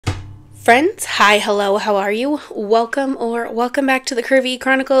Friends, hi, hello, how are you? Welcome back to the Curvy E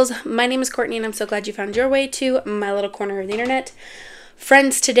Chronicles. My name is Courtney and I'm so glad you found your way to my little corner of the internet.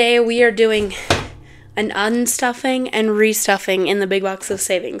 Friends, today we are doing an unstuffing and restuffing in the big box of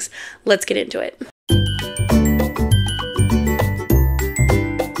savings. Let's get into it.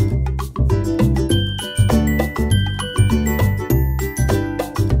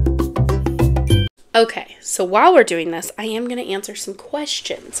 Okay, so while we're doing this, I am going to answer some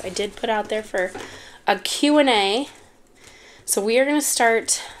questions I did put out there for a Q&A. So we are going to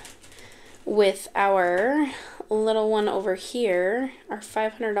start with our little one over here, our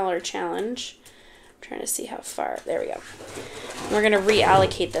 $500 challenge. I'm trying to see how far. There we go. We're going to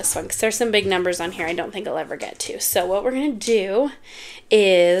reallocate this one because there's some big numbers on here I don't think I'll ever get to. So what we're going to do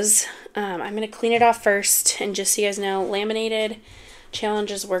is I'm going to clean it off first, and just so you guys know, laminated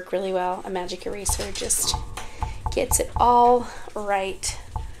challenges work really well. A magic eraser just gets it all right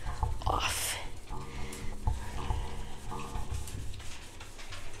off.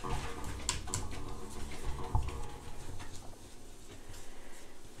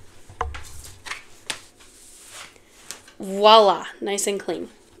 Voila, nice and clean.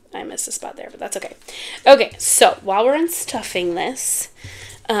 I missed a spot there, but that's okay. Okay, so while we're unstuffing this,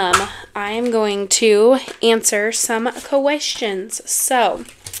 I am going to answer some questions. So,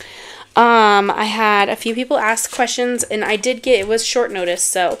 I had a few people ask questions, and it was short notice,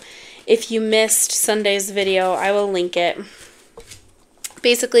 so if you missed Sunday's video, I will link it.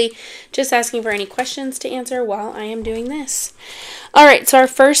 Basically, just asking for any questions to answer while I am doing this. Alright, so our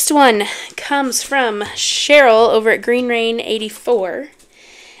first one comes from Cheryl over at Green Rain 84.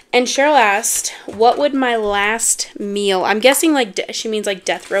 And Cheryl asked, what would my last meal, I'm guessing like she means like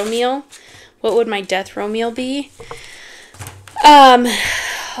death row meal. What would my death row meal be?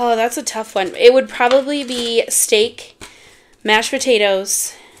 Oh, that's a tough one. It would probably be steak, mashed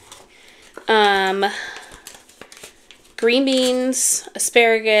potatoes, green beans,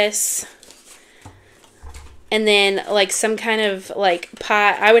 asparagus, and then like some kind of like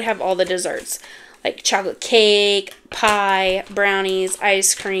pie. I would have all the desserts. Like chocolate cake, pie, brownies,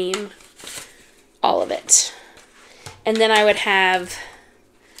 ice cream, all of it. And then I would have,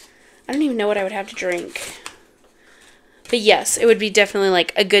 I don't even know what I would have to drink. But yes, it would be definitely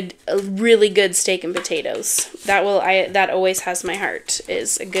like a really good steak and potatoes. That always has my heart,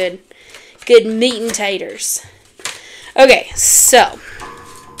 is a good meat and taters. Okay, so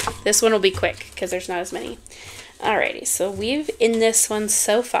this one will be quick because there's not as many. Alrighty, so in this one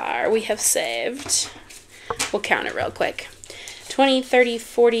so far, we have saved, we'll count it real quick, 20, 30,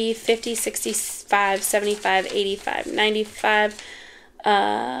 40, 50, 65, 75, 85, 95,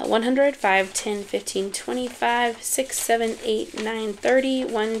 100, 5, 10, 15, 25, 6, 7, 8, 9, 30,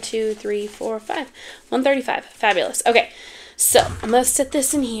 1, 2, 3, 4, 5, 135. Fabulous. Okay, so I'm going to set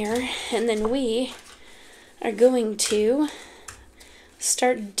this in here, and then we are going to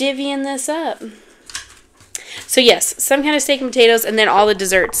start divvying this up. So yes, some kind of steak and potatoes, and then all the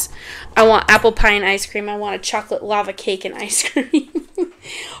desserts. I want apple pie and ice cream. I want a chocolate lava cake and ice cream.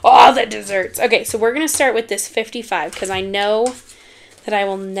 All the desserts. Okay, so we're going to start with this 55 because I know that I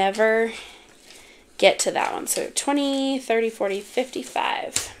will never get to that one. So 20, 30, 40,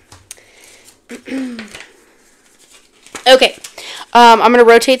 55. Okay, I'm going to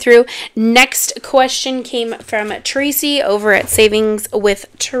rotate through. Next question came from Tracy over at Savings with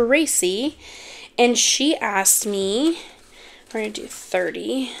Tracy. And she asked me, we're going to do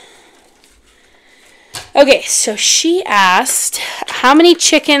 30. Okay, so she asked, how many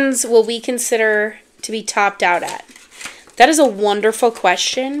chickens will we consider to be topped out at? That is a wonderful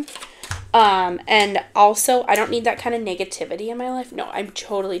question. And also, I don't need that kind of negativity in my life. No, I'm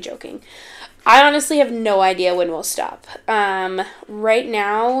totally joking. I honestly have no idea when we'll stop. Right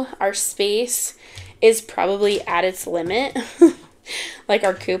now, our space is probably at its limit. Like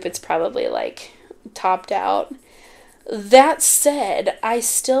our coop, it's probably like topped out. That said, I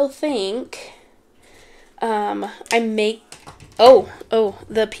still think the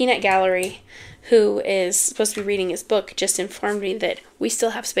peanut gallery, who is supposed to be reading his book, just informed me that we still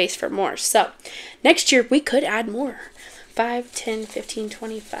have space for more. So next year we could add more. 5, 10, 15,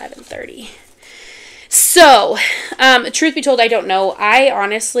 25, and 30. So truth be told, I don't know. I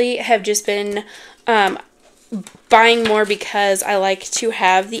honestly have just been buying more because I like to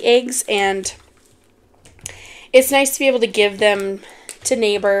have the eggs, and it's nice to be able to give them to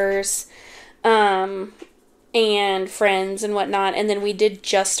neighbors and friends and whatnot. And then we did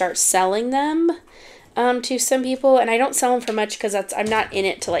just start selling them to some people, and I don't sell them for much because I'm not in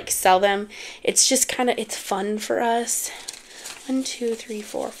it to like sell them. It's just it's fun for us. 1, 2, 3,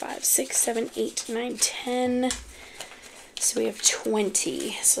 4, 5, 6, 7, 8, 9, 10. So we have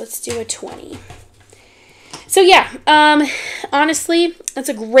 20. So let's do a 20. So yeah, honestly, that's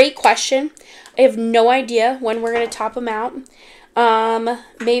a great question. I have no idea when we're going to top them out.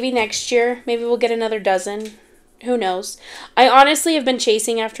 Maybe next year. Maybe we'll get another dozen. Who knows? I honestly have been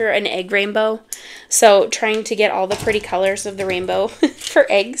chasing after an egg rainbow. So trying to get all the pretty colors of the rainbow for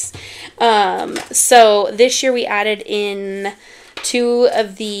eggs. So this year we added in two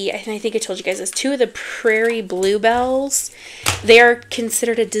of the, and I think I told you guys this, two of the prairie bluebells. They are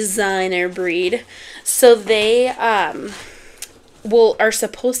considered a designer breed. So they are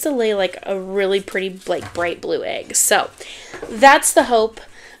supposed to lay like a really pretty like bright blue egg. So that's the hope.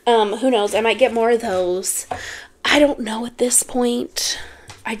 Who knows? I might get more of those. I don't know at this point.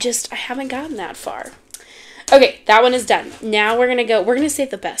 I haven't gotten that far. Okay, that one is done. Now we're going to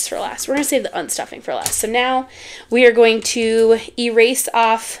save the best for last. We're going to save the unstuffing for last. So now we are going to erase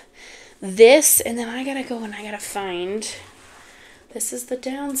off this, and then I got to go and I got to find, this is the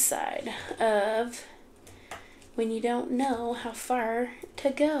downside of when you don't know how far to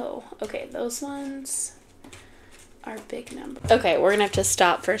go. Okay, those ones are big numbers. Okay, we're going to have to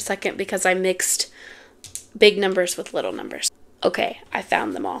stop for a second because I mixed big numbers with little numbers. Okay, I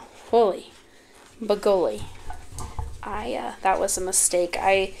found them all. Holy bagoli. That was a mistake.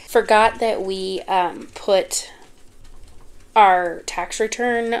 I forgot that we put our tax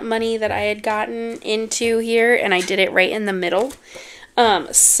return money that I had gotten into here, and I did it right in the middle.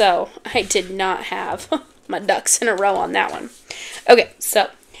 So I did not have my ducks in a row on that one. Okay, so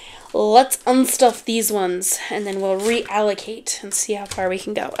let's unstuff these ones, and then we'll reallocate and see how far we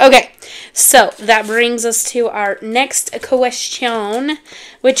can go. Okay, so that brings us to our next question,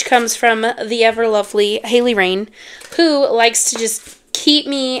 which comes from the ever lovely Haley Rain, who likes to just keep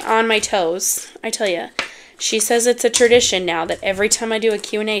me on my toes. I tell you, she says it's a tradition now that every time I do a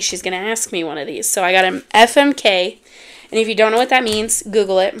Q&A, she's going to ask me one of these. So I got an FMK, and if you don't know what that means,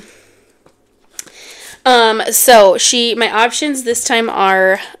 Google it. So my options this time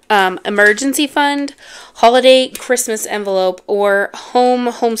are emergency fund, holiday Christmas envelope, or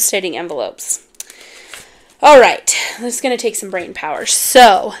homesteading envelopes. All right, this is going to take some brain power.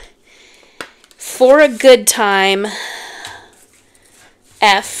 So for a good time,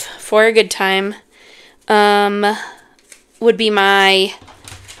 for a good time, would be my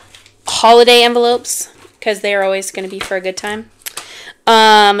holiday envelopes, because they are always going to be for a good time.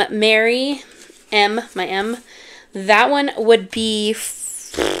 Mary, my M, that one would be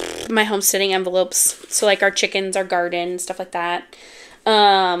my homesteading envelopes. So like our chickens, our garden, stuff like that.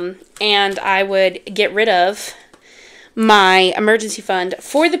 And I would get rid of my emergency fund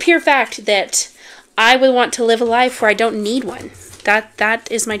for the pure fact that I would want to live a life where I don't need one. That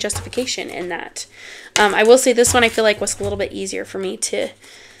is my justification in that. I will say this one I feel like was a little bit easier for me to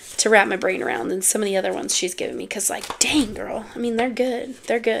wrap my brain around than some of the other ones she's given me, because like, dang girl, I mean, they're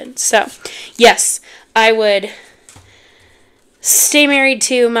good. So yes, I would stay married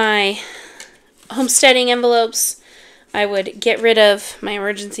to my homesteading envelopes. I would get rid of my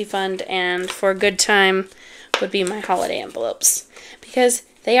emergency fund, and for a good time would be my holiday envelopes, because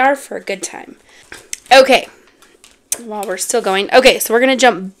they are for a good time. Okay, while we're still going, okay, so we're gonna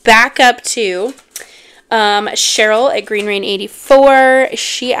jump back up to Cheryl at Green Rain 84.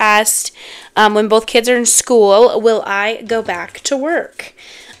 She asked, when both kids are in school, will I go back to work?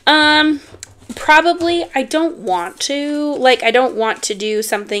 Probably. I don't want to. Like, I don't want to do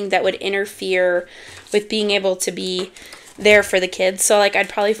something that would interfere with being able to be there for the kids. So, like, I'd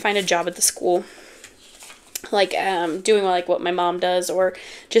probably find a job at the school. Like, doing, like, what my mom does, or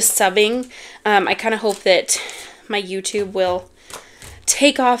just subbing. I kind of hope that my YouTube will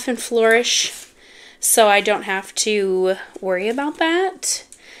take off and flourish, so I don't have to worry about that.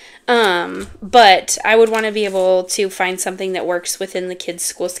 But I would want to be able to find something that works within the kids'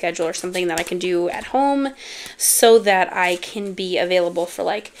 school schedule, or something that I can do at home, so that I can be available for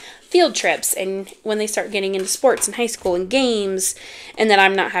like field trips and when they start getting into sports in high school and games, and that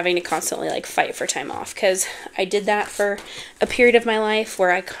I'm not having to constantly like fight for time off, because I did that for a period of my life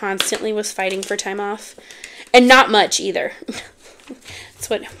where I constantly was fighting for time off, and not much either. That's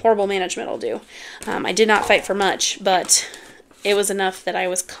what horrible management will do. I did not fight for much, but it was enough that I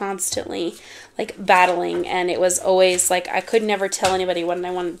was constantly like battling, and it was always like I could never tell anybody when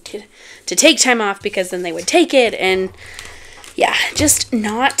I wanted to take time off, because then they would take it, and yeah, just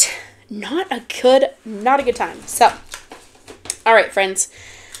not a good time. So, all right, friends,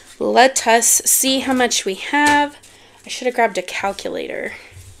 let us see how much we have. I should have grabbed a calculator.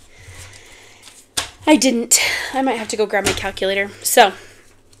 I didn't. I might have to go grab my calculator. So,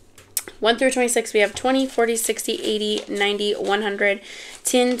 1 through 26, we have 20, 40, 60, 80, 90, 100,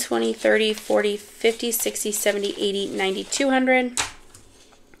 10, 20, 30, 40, 50, 60, 70, 80, 90, 200,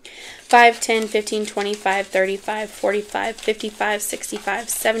 5, 10, 15, 25, 35, 45, 55, 65,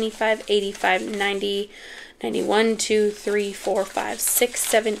 75, 85, 90, 91, 2, 3, 4, 5, 6,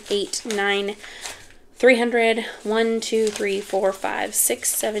 7, 8, 9, 300, 1, 2, 3, 4, 5, 6,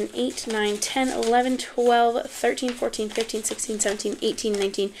 7, 8, 9, 10, 11, 12, 13, 14, 15, 16, 17, 18,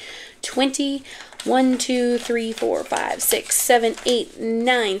 19, 20, 1, 2, 3, 4, 5, 6, 7, 8,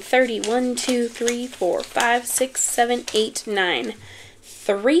 9, 30, 1, 2, 3, 4, 5, 6, 7, 8, 9,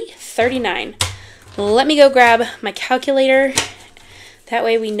 39. Let me go grab my calculator. That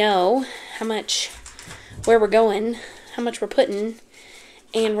way we know how much, where we're going, how much we're putting,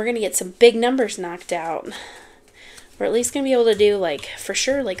 and we're going to get some big numbers knocked out. We're at least going to be able to do, like, for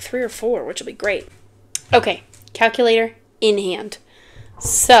sure, like 3 or 4, which will be great. Okay, calculator in hand.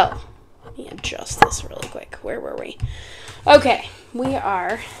 So, let me adjust this really quick. Where were we? Okay, we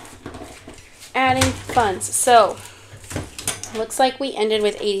are adding funds. So, looks like we ended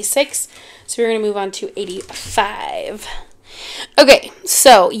with 86, so we're going to move on to 85. Okay,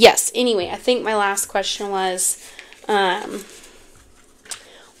 so, yes, anyway, I think my last question was,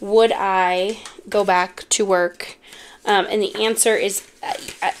 would I go back to work? And the answer is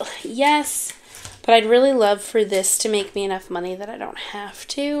yes, but I'd really love for this to make me enough money that I don't have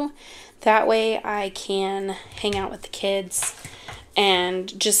to. That way I can hang out with the kids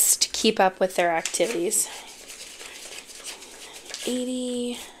and just keep up with their activities.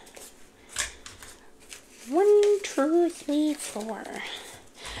 80, 1, 2, 3, 4.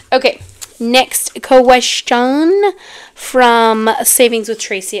 Okay, next question from Savings with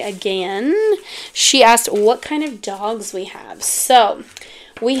Tracy again. She asked what kind of dogs we have. So,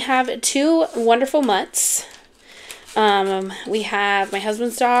 we have 2 wonderful mutts. We have my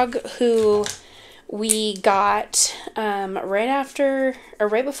husband's dog, who we got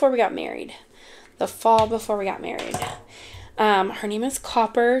right before we got married. The fall before we got married. Her name is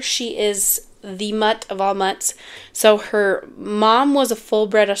Copper. She is the mutt of all mutts. So her mom was a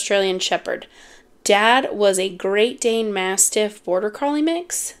full-bred Australian Shepherd. Dad was a Great Dane Mastiff Border Collie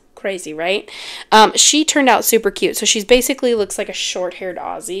mix. Crazy, right? She turned out super cute. So she's basically looks like a short-haired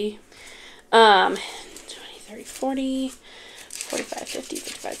Aussie. 20, 30, 40, 45, 50,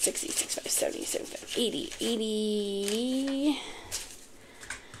 55, 60, 65, 70, 75, 80, 80.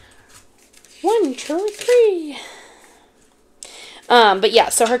 1, 2, 3. But yeah,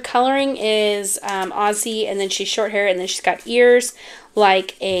 so her coloring is Aussie, and then she's short hair, and then she's got ears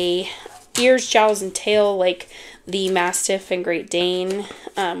like ears, jowls, and tail like the Mastiff and Great Dane,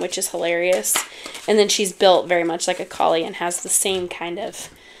 which is hilarious. And then she's built very much like a collie and has the same kind of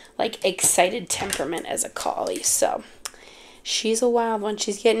like excited temperament as a collie. So she's a wild one.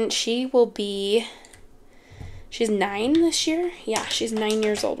 She's 9 this year. Yeah, she's 9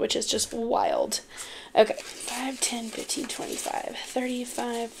 years old, which is just wild. Okay, 5, 10, 15, 25,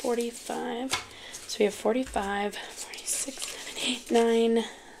 35, 45. So we have 45, 46, 7, 8, 9,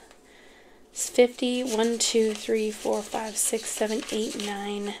 50, 1, 2, 3, 4, 5, 6, 7, 8,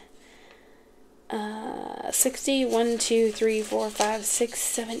 9, 60, 1, 2, 3, 4, 5, 6,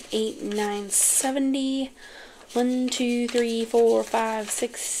 7, 8, 9, 70, 1, 2, 3, 4, 5,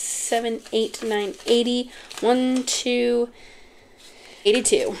 6, 7, 8, 9, 80, 1, 2,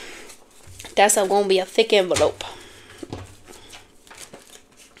 82. That's gonna be a thick envelope.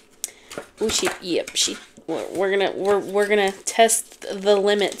 Ooh, we're gonna test the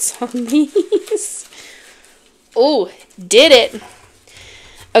limits on these. Oh, did it.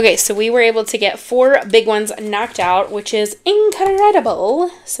 Okay, so we were able to get 4 big ones knocked out, which is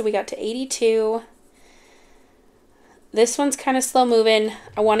incredible. So we got to 82. This one's kind of slow moving.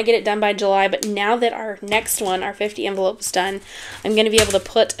 I want to get it done by July, but now that our next one, our 50 envelope, is done, I'm going to be able to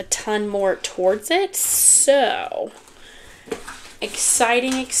put a ton more towards it. So,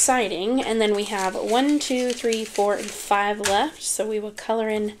 exciting, exciting. And then we have 1, 2, 3, 4, and 5 left. So we will color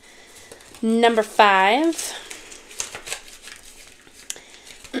in number 5.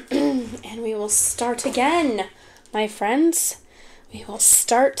 And we will start again, my friends. We will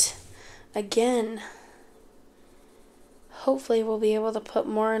start again. Hopefully we'll be able to put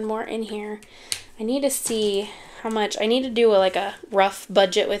more and more in here. I need to see how much. I need to do a rough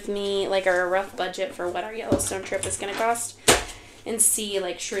budget with me, like a rough budget for what our Yellowstone trip is going to cost, and see,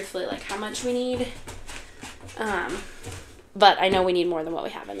 like, truthfully, like, how much we need. But I know we need more than what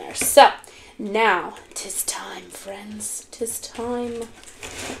we have in there. So, now, 'tis time, friends. 'Tis time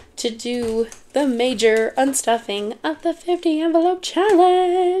to do the major unstuffing of the 50 envelope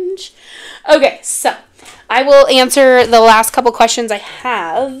challenge. Okay, so I will answer the last couple questions I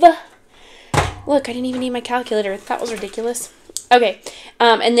have. Look, I didn't even need my calculator. That was ridiculous. Okay,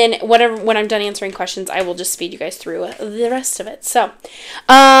 and then when I'm done answering questions, I will just speed you guys through the rest of it. So,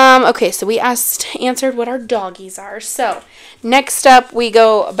 okay, so we answered what our doggies are. So, next up, we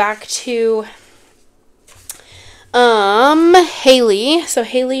go back to Haley. So,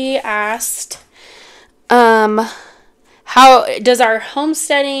 Haley asked, how does our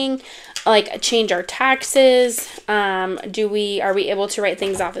homesteading like change our taxes? Are we able to write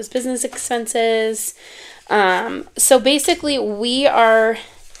things off as business expenses? So basically our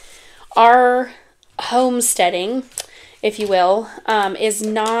homesteading, if you will, is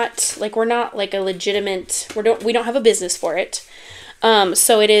not like, we're not like a legitimate, we don't have a business for it.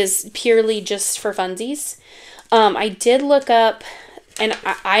 So it is purely just for funsies. I did look up, and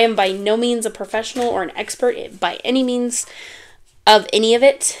I am by no means a professional or an expert by any means of any of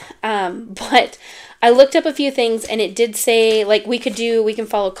it. But I looked up a few things, and it did say, like, we can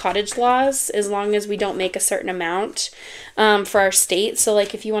follow cottage laws as long as we don't make a certain amount for our state. So,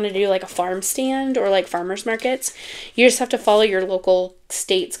 like, if you want to do, like, a farm stand or, like, farmers markets, you just have to follow your local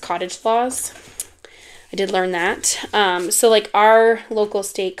state's cottage laws. I did learn that. So, like, our local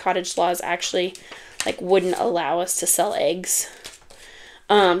state cottage laws actually, like, wouldn't allow us to sell eggs.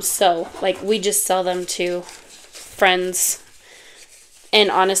 So, like, we just sell them to friends. And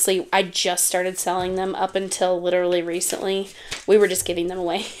honestly, I just started selling them up until literally recently. We were just giving them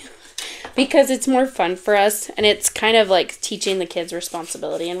away because it's more fun for us. And it's kind of like teaching the kids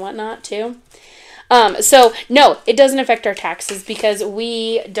responsibility and whatnot too. So no, it doesn't affect our taxes because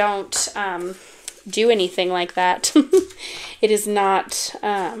we don't do anything like that. It is not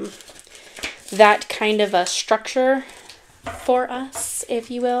that kind of a structure for us,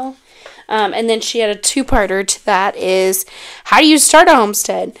 if you will. And then she had a two-parter to that is, how do you start a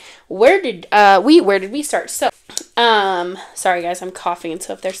homestead? Where did we start? So, sorry guys, I'm coughing, and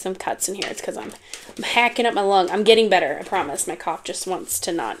so if there's some cuts in here, it's because I'm hacking up my lung. I'm getting better, I promise. My cough just wants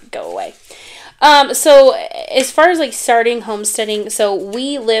to not go away. So as far as like starting homesteading, so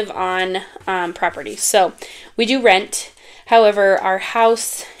we live on property. So we do rent. However, our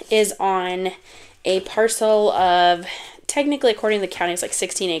house is on a parcel of, technically, according to the county, it's like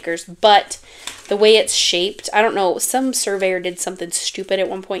 16 acres, but the way it's shaped, I don't know, some surveyor did something stupid at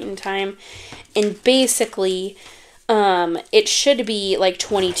one point in time, and basically, it should be like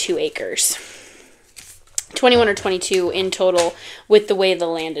 22 acres. 21 or 22 in total with the way the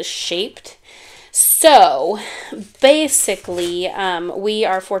land is shaped. So, basically, we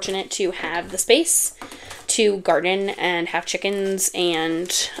are fortunate to have the space to garden and have chickens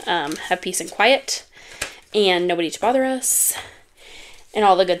and have peace and quiet and nobody to bother us and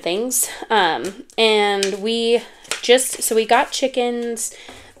all the good things. And we got chickens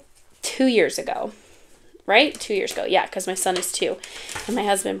 2 years ago, right? 2 years ago. Yeah, because my son is 2. And my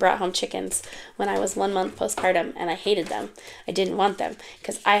husband brought home chickens when I was 1 month postpartum, and I hated them. I didn't want them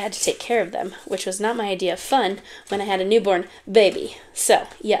because I had to take care of them, which was not my idea of fun when I had a newborn baby. So,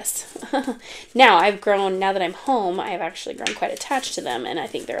 yes. Now that I'm home, I have actually grown quite attached to them, and I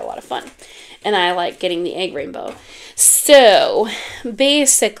think they're a lot of fun. And I like getting the egg rainbow. So,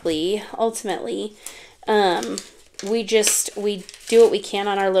 basically, ultimately, we do what we can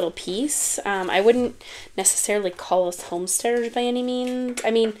on our little piece. I wouldn't necessarily call us homesteaders by any means. I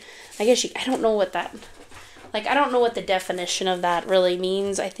mean, I guess I don't know what the definition of that really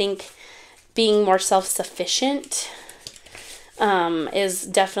means. I think being more self-sufficient is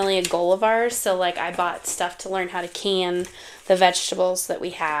definitely a goal of ours. So, like, I bought stuff to learn how to can the vegetables that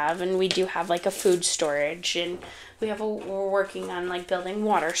we have, and we do have, like, a food storage, and we're working on, like, building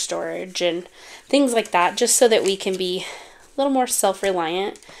water storage and things like that, just so that we can be a little more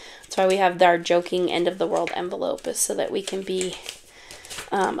self-reliant. That's why we have our joking end of the world envelope, is so that we can be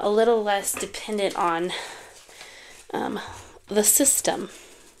a little less dependent on the system.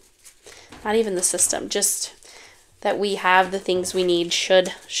 Not even the system, just that we have the things we need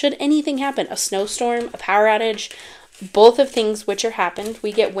should anything happen. A snowstorm, a power outage, both of things which are happened.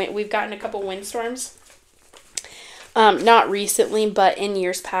 We've gotten a couple windstorms. Not recently, but in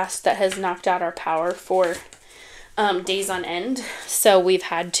years past, that has knocked out our power for days on end. So we've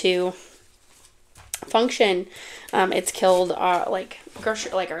had to function. It's killed our local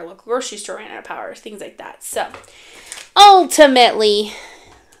grocery store ran out of power, things like that. So ultimately,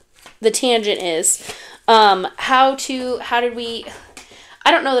 the tangent is how did we?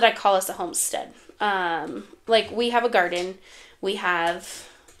 I don't know that I call us a homestead. Like, we have a garden, we have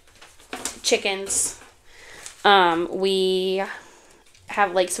chickens. We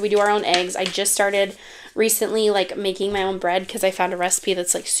have, like, so we do our own eggs. I just started recently, like, making my own bread because I found a recipe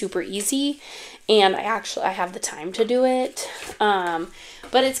that's, like, super easy, and I have the time to do it.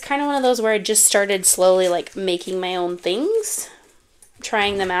 But it's kind of one of those where I just started slowly, like, making my own things,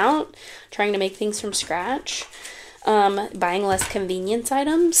 trying them out, trying to make things from scratch, buying less convenience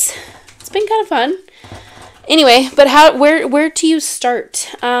items. It's been kind of fun. Anyway, but where do you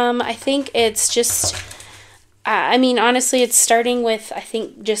start? I think it's just, I mean, honestly, it's starting with, I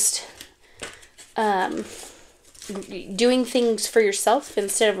think, just doing things for yourself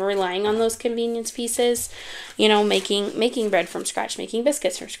instead of relying on those convenience pieces. You know, making bread from scratch, making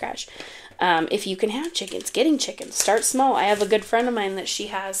biscuits from scratch. If you can have chickens, getting chickens. Start small. I have a good friend of mine that she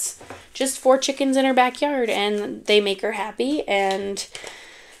has just 4 chickens in her backyard, and they make her happy, and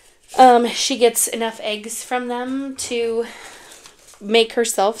she gets enough eggs from them to make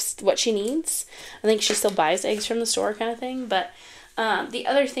herself what she needs. I think she still buys eggs from the store kind of thing. But the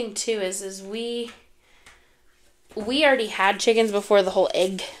other thing too is we already had chickens before the whole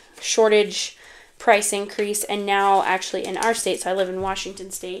egg shortage price increase. And now actually in our state, so I live in Washington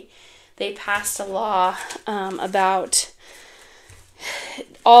State, they passed a law about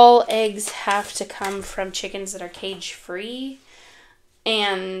all eggs have to come from chickens that are cage free.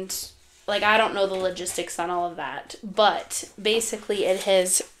 And, like, I don't know the logistics on all of that, but basically it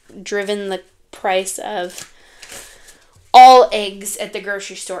has driven the price of all eggs at the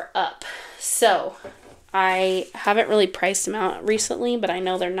grocery store up. So, I haven't really priced them out recently, but I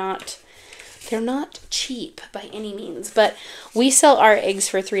know they're not cheap by any means. But we sell our eggs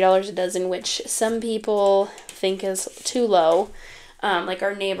for $3 a dozen, which some people think is too low. Like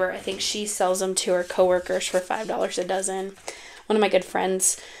our neighbor, I think she sells them to her coworkers for $5 a dozen. One of my good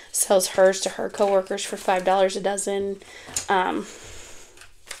friends sells hers to her coworkers for $5 a dozen.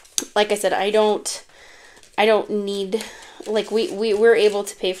 Like I said, I don't need, like, we're able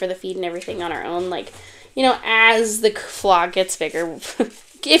to pay for the feed and everything on our own. Like, you know, as the flock gets bigger,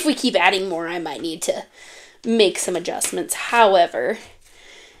 if we keep adding more, I might need to make some adjustments. However,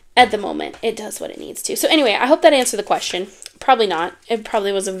 at the moment, it does what it needs to. So anyway, I hope that answered the question. Probably not. It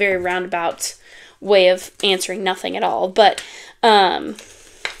probably was a very roundabout way of answering nothing at all. But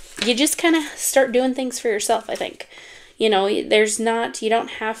you just kind of start doing things for yourself, I think. You know, you don't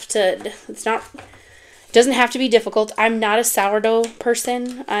have to, doesn't have to be difficult. I'm not a sourdough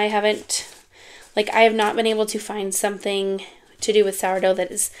person. I have not been able to find something to do with sourdough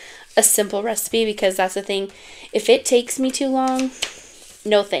that is a simple recipe, because that's the thing. If it takes me too long,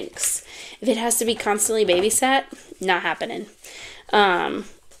 no thanks. If it has to be constantly babysat, not happening. And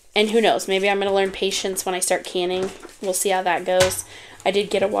who knows, maybe I'm going to learn patience when I start canning. We'll see how that goes. I did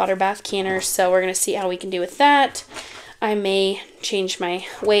get a water bath canner, so we're going to see how we can do with that. I may change my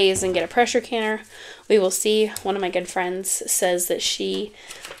ways and get a pressure canner. We will see. One of my good friends says that she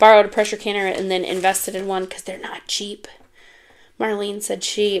borrowed a pressure canner and then invested in one because they're not cheap.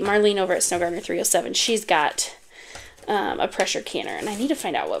 Marlene over at Snow Gardener 307, she's got a pressure canner, and I need to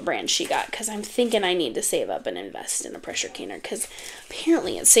find out what brand she got, because I'm thinking I need to save up and invest in a pressure canner, because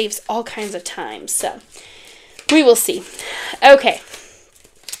apparently it saves all kinds of time. So we will see. Okay,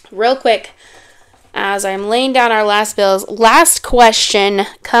 real quick, as I'm laying down our last bills, last question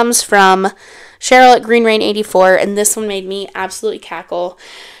comes from Cheryl at Green Rain 84, and this one made me absolutely cackle.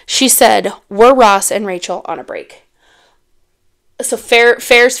 She said, "Were Ross and Rachel on a break?" So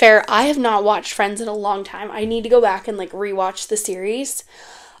fair's fair. I have not watched Friends in a long time. I need to go back and like rewatch the series.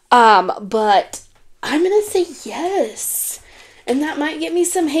 But I'm going to say yes. And that might get me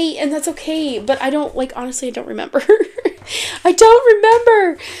some hate, and that's okay. But I don't, like, honestly, I don't remember. I don't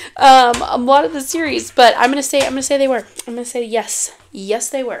remember a lot of the series, but I'm going to say they were. I'm going to say yes.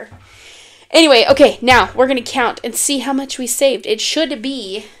 Yes, they were. Anyway, okay, now we're going to count and see how much we saved. It should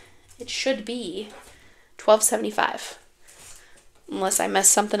be $12.75. Unless I mess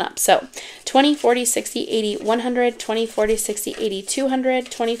something up. So 20, 40, 60, 80, 100, 20, 40, 60, 80,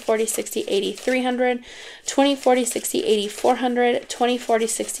 200, 20, 40, 60, 80, 300, 20, 40, 60, 80, 400, 20, 40,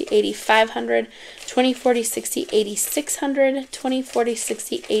 60, 80, 500, 20, 40, 60, 80, 600, 20, 40,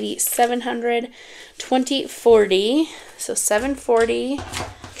 60, 80, 700, 20, 40, so 740,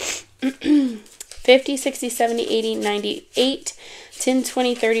 50, 60, 70, 80, 98, 10,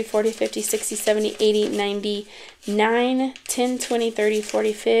 20, 30, 40, 50, 60, 70, 80, 99, 10, 20, 30,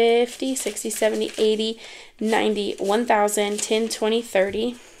 40, 50, 60, 70, 80, 90, 1,000, 10, 20,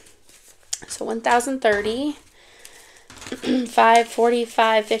 30. So 1,030, 5,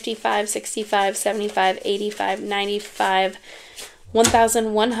 45, 55, 65, 75, 85, 95,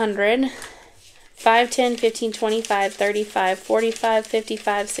 1,100, 5, 10, 15, 25, 35, 45,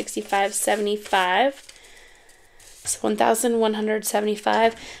 55, 65, 75, So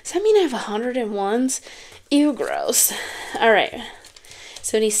 1,175. Does that mean I have 101s? Ew, gross. All right.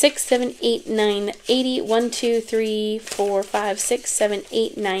 76, 7, 8, 9, 80, 1, 2, 3, 4, 5, 6, 7,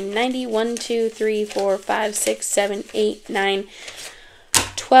 8, 9, 90, 1, 2, 3, 4, 5, 6, 7, 8, 9,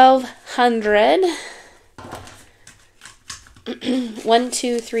 1,200. 1,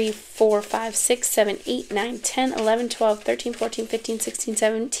 2, 3, 4, 5, 6, 7, 8, 9, 10, 11, 12, 13, 14, 15, 16,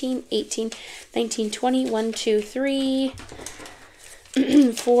 17, 18, 19, 20, 1, 2, 3,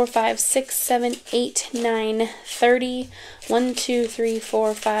 4, 5, 6, 7, 8, 9, 30, 1, 2, 3,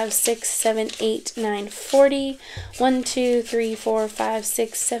 4, 5, 6, 7, 8, 9, 40, 1, 2, 3, 4, 5,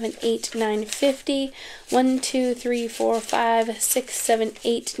 6, 7, 8, 9, 50, 1, 2, 3, 4, 5, 6, 7,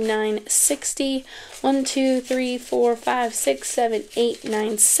 8, 9, 60, 1, 2, 3, 4, 5, 6, 7, 8,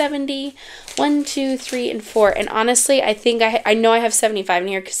 9, 70, 1, 2, 3, and 4. And honestly, I think I know I have 75 in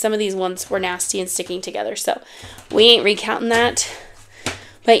here because some of these ones were nasty and sticking together. So we ain't recounting that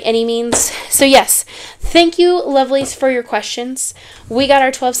by any means. So yes, thank you, lovelies, for your questions. We got our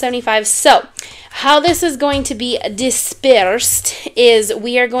 1275. So how this is going to be dispersed is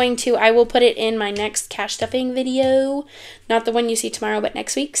I will put it in my next cash stuffing video, not the one you see tomorrow, but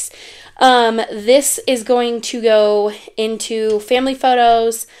next week's. This is going to go into family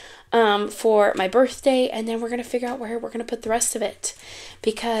photos for my birthday, and then we're going to figure out where we're going to put the rest of it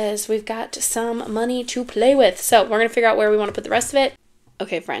because we've got some money to play with. So we're going to figure out where we want to put the rest of it.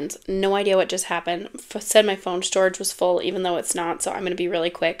 Okay, friends, no idea what just happened. Said my phone storage was full, even though it's not, so I'm going to be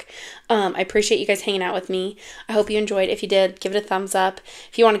really quick. I appreciate you guys hanging out with me. I hope you enjoyed. If you did, give it a thumbs up.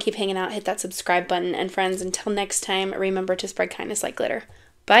 If you want to keep hanging out, hit that subscribe button. And friends, until next time, remember to spread kindness like glitter.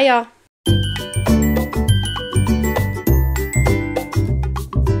 Bye, y'all.